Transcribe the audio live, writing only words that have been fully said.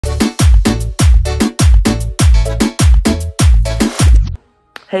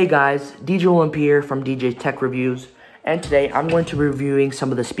Hey guys, DJ Olymp here from DJ Tech Reviews, and today I'm going to be reviewing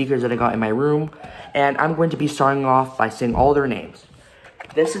some of the speakers that I got in my room, and I'm going to be starting off by saying all their names.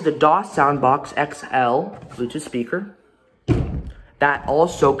 This is the DOS Soundbox XL Bluetooth speaker. That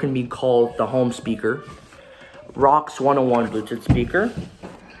also can be called the home speaker. ROX 101 Bluetooth speaker.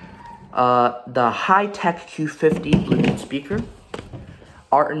 The Hi-Tech Q50 Bluetooth speaker.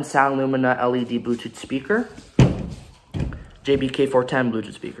 Art & Sound Lumina LED Bluetooth speaker. JBK410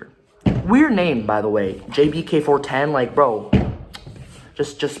 Bluetooth speaker. Weird name, by the way. JBK410, like, bro,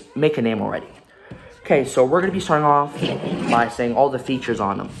 just make a name already. Okay, so we're gonna be starting off by saying all the features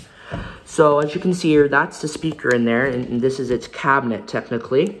on them. So as you can see here, that's the speaker in there, and this is its cabinet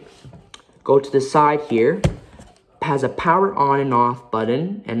technically. Go to the side here. Has a power on and off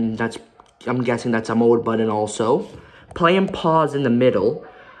button, and that's, I'm guessing that's a mode button also. Play and pause in the middle.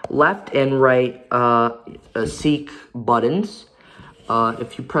 Left and right seek buttons.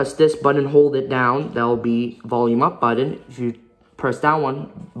 If you press this button, hold it down, that'll be volume up button. If you press that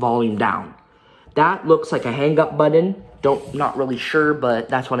one, volume down. That looks like a hang up button. Not really sure, but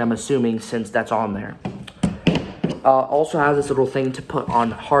that's what I'm assuming since that's on there. Also has this little thing to put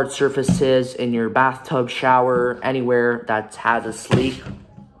on hard surfaces in your bathtub, shower, anywhere that has a sleek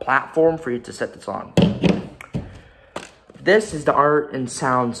platform for you to set this on. This is the Art &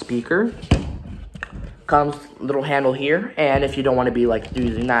 Sound speaker. Comes little handle here, and if you don't want to be like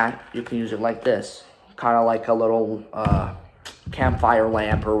using that, you can use it like this. Kind of like a little campfire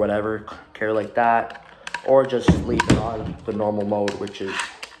lamp or whatever, carry like that. Or just leave it on the normal mode, which is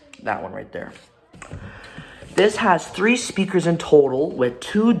that one right there. This has 3 speakers in total with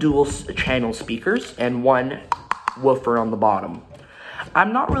 2 dual channel speakers and 1 woofer on the bottom.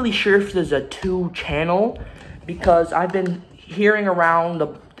 I'm not really sure if there's a 2 channel because I've been hearing around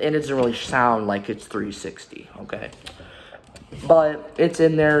and it doesn't really sound like it's 360, okay? But it's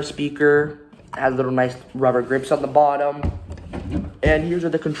in there, speaker, has little nice rubber grips on the bottom. And here's are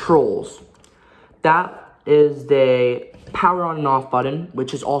the controls. That is the power on and off button,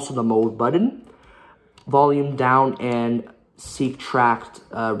 which is also the mode button. Volume down and seek track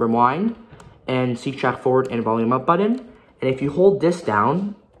rewind, and seek track forward and volume up button. And if you hold this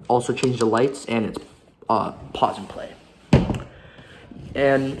down, also change the lights and it's pause and play.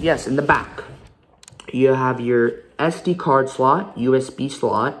 And yes, in the back, you have your SD card slot, USB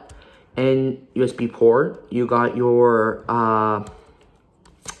slot, and USB port. You got your, what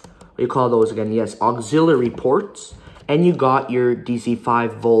do you call those again? Yes, auxiliary ports. And you got your DC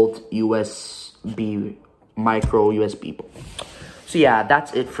 5-volt USB, micro USB port. So yeah,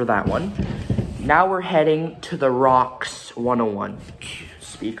 that's it for that one. Now we're heading to the ROX 101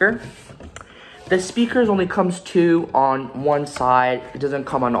 speaker. The speakers only comes 2 on one side. It doesn't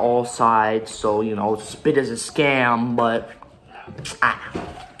come on all sides, so, you know, spit is a scam, but,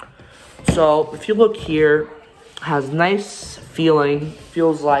 So, if you look here, has nice feeling,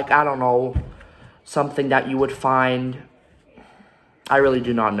 feels like, I don't know, something that you would find, I really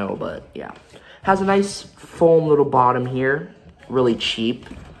do not know, but, yeah. Has a nice foam little bottom here, really cheap,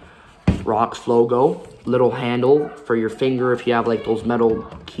 ROX logo, little handle for your finger if you have, like, those metal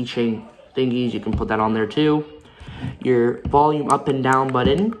keychain thingies, you can put that on there too. Your volume up and down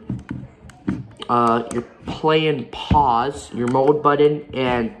button, your play and pause, your mode button,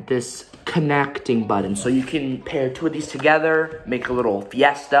 and this connecting button. So you can pair 2 of these together, make a little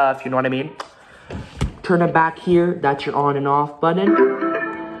fiesta, if you know what I mean. Turn it back here, that's your on and off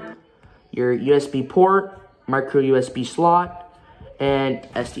button. Your USB port, micro USB slot, and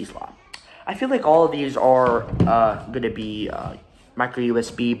SD slot. I feel like all of these are gonna be micro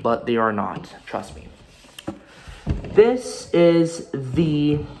USB, but they are not, trust me. This is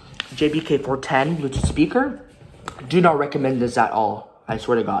the JBK410 Bluetooth speaker. Do not recommend this at all, I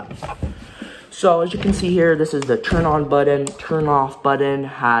swear to God. So as you can see here, this is the turn on button, turn off button,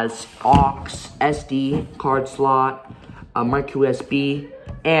 has aux, SD card slot, a micro USB,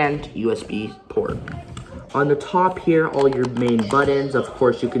 and USB port. On the top here, all your main buttons, of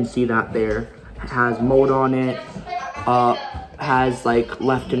course you can see that there. It has mode on it, has like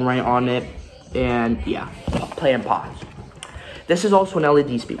left and right on it, and yeah, play and pause. This is also an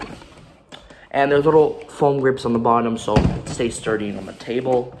LED speaker, and there's little foam grips on the bottom so it stays sturdy on the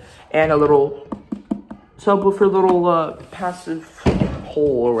table, and a little subwoofer, little passive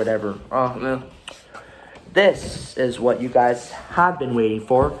hole or whatever. This is what you guys have been waiting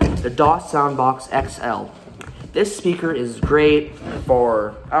for, the DOS Soundbox XL. This speaker is great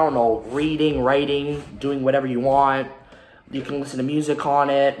for, I don't know, reading, writing, doing whatever you want. You can listen to music on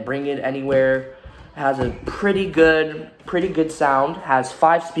it, bring it anywhere. It has a pretty good sound. Has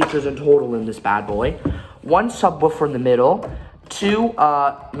 5 speakers in total in this bad boy. 1 subwoofer in the middle, 2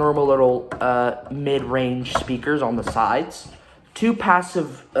 normal little mid-range speakers on the sides, 2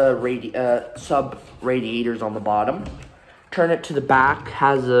 passive sub radiators on the bottom. Turn it to the back,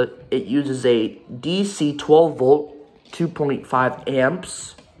 it uses a DC 12 volt 2.5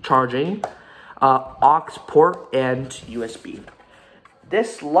 amps charging, aux port, and USB.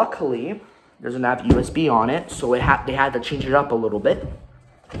 This luckily doesn't have USB on it, so they had to change it up a little bit.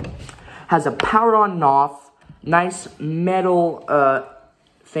 Has a power on and off, nice metal little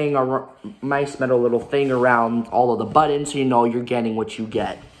thing around all of the buttons, so you know you're getting what you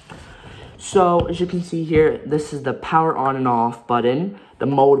get. So as you can see here, this is the power on and off button, the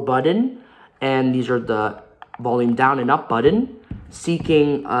mode button, and these are the volume down and up button,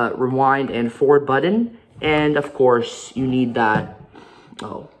 seeking rewind and forward button, and of course you need that.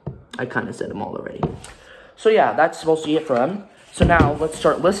 Oh, I kind of said them all already. So yeah, that's mostly it for them. So now let's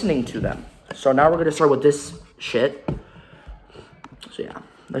start listening to them. So now we're gonna start with this shit. So yeah,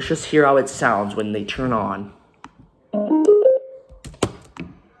 let's just hear how it sounds when they turn on.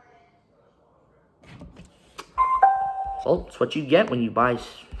 Well, it's what you get when you buy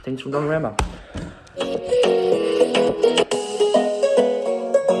things from Dollarama.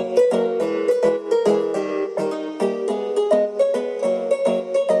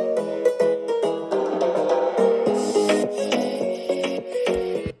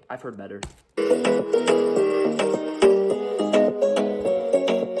 I've heard better.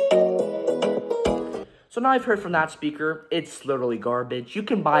 So now I've heard from that speaker, it's literally garbage. You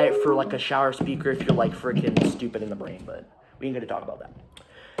can buy it for like a shower speaker if you're like freaking stupid in the brain, but we ain't gonna talk about that.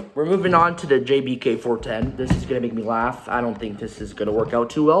 We're moving on to the JBK 410. This is gonna make me laugh. I don't think this is gonna work out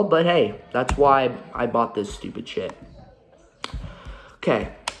too well, but hey, that's why I bought this stupid shit.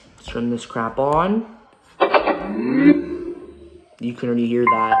 Okay, let's turn this crap on. You can already hear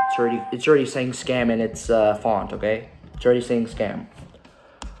that. It's already saying scam in its font, okay? It's already saying scam.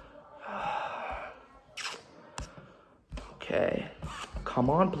 Okay, come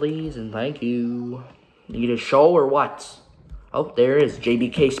on please and thank you. Need a show or what? Oh, there it is,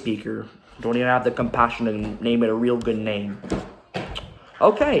 JBK speaker. Don't even have the compassion to name it a real good name.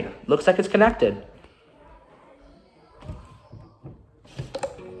 Okay, looks like it's connected.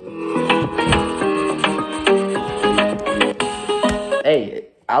 Hey,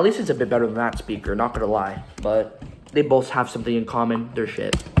 at least it's a bit better than that speaker, not gonna lie. But they both have something in common, they're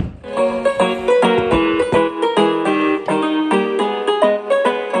shit.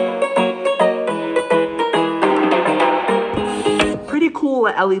 Cool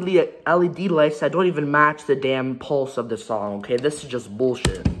LED lights that don't even match the damn pulse of the song, okay? This is just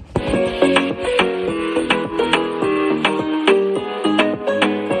bullshit.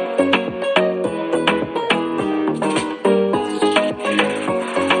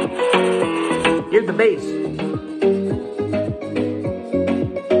 Here's the bass.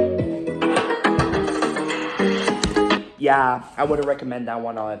 Yeah, I wouldn't recommend that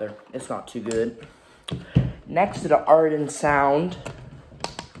one either. It's not too good. Next to the Arden Sound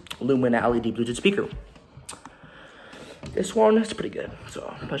Lumina LED Bluetooth speaker. This one is pretty good,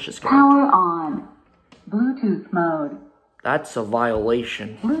 so let's just go. Power on. Bluetooth mode. That's a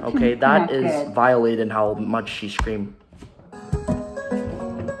violation. Bluetooth okay, that connected. is violating how much she screamed.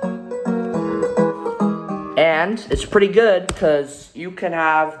 And it's pretty good because you can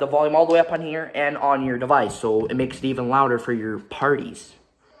have the volume all the way up on here and on your device, so it makes it even louder for your parties.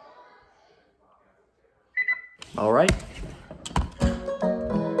 All right.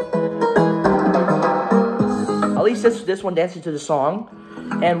 At least this one dances to the song.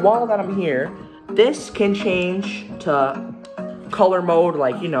 And while that I'm here, this can change to color mode,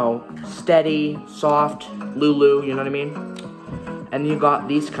 like, you know, steady, soft, Lulu, you know what I mean? And you got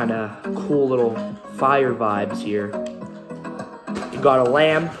these kind of cool little fire vibes here. You got a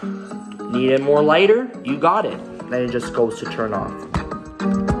lamp, need it more lighter, you got it. Then it just goes to turn off.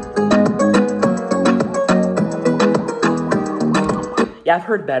 Yeah, I've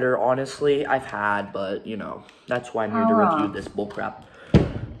heard better, honestly. I've had, but, you know, that's why I'm here to review this bullcrap.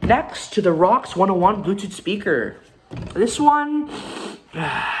 Next to the ROX 101 Bluetooth speaker. This one...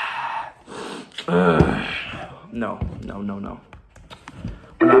 No.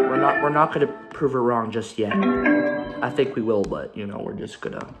 We're not gonna prove her wrong just yet. I think we will, but, you know, we're just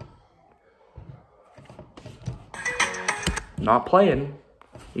gonna... Not playing.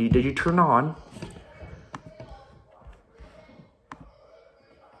 Did you turn on?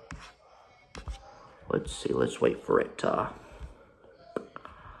 Let's see, let's wait for it to...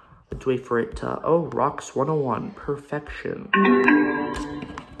 oh, ROX 101, perfection.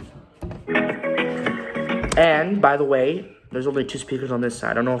 And, by the way, there's only 2 speakers on this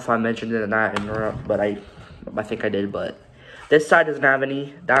side. I don't know if I mentioned it in that, but I think I did, but This side doesn't have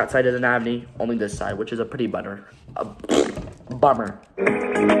any. That side doesn't have any. Only this side, which is a pretty bummer.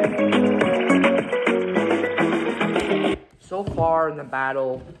 So far in the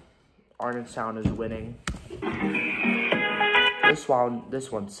battle, Arnon Sound is winning. This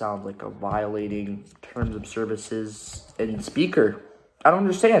one sounds like a violating terms of services and speaker. I don't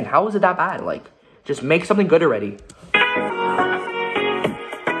understand. How is it that bad? Like, just make something good already.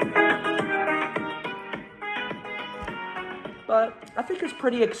 But I think it's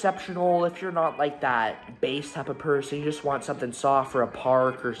pretty exceptional if you're not like that bass type of person. You just want something soft for a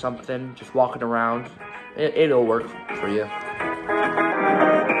park or something, just walking around. It'll work for you.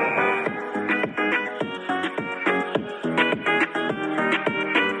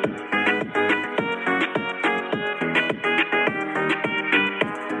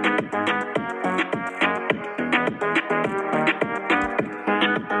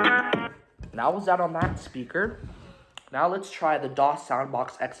 That was out on that speaker. Now let's try the DOS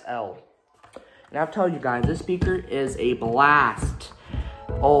Soundbox XL. And I'll tell you guys, this speaker is a blast.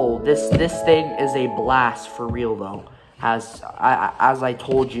 Oh, this thing is a blast for real though. As I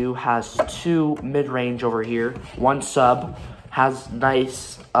told you, has 2 mid-range over here, 1 sub, has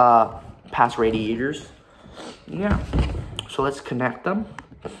nice pass radiators. Yeah. So let's connect them.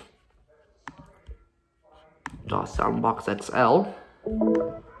 DOS Soundbox XL.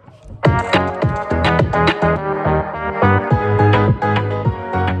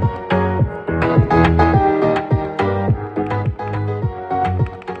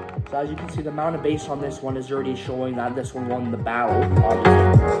 So as you can see, the amount of bass on this one is already showing that this one won the battle,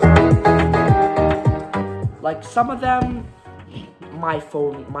 obviously. Like some of them, my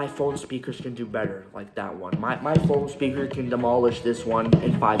phone speakers can do better, like that one. My phone speaker can demolish this one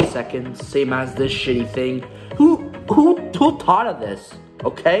in 5 seconds, same as this shitty thing. Who thought of this?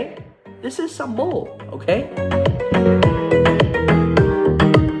 Okay? This is some bull, okay?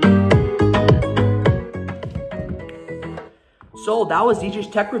 So that was DJ's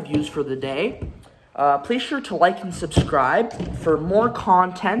Tech Reviews for the day. Please sure to like and subscribe for more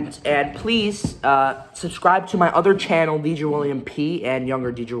content, and please subscribe to my other channel, DJ William P and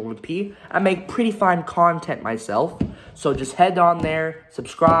Younger DJ William P. I make pretty fine content myself, so just head on there,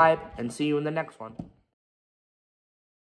 subscribe, and see you in the next one.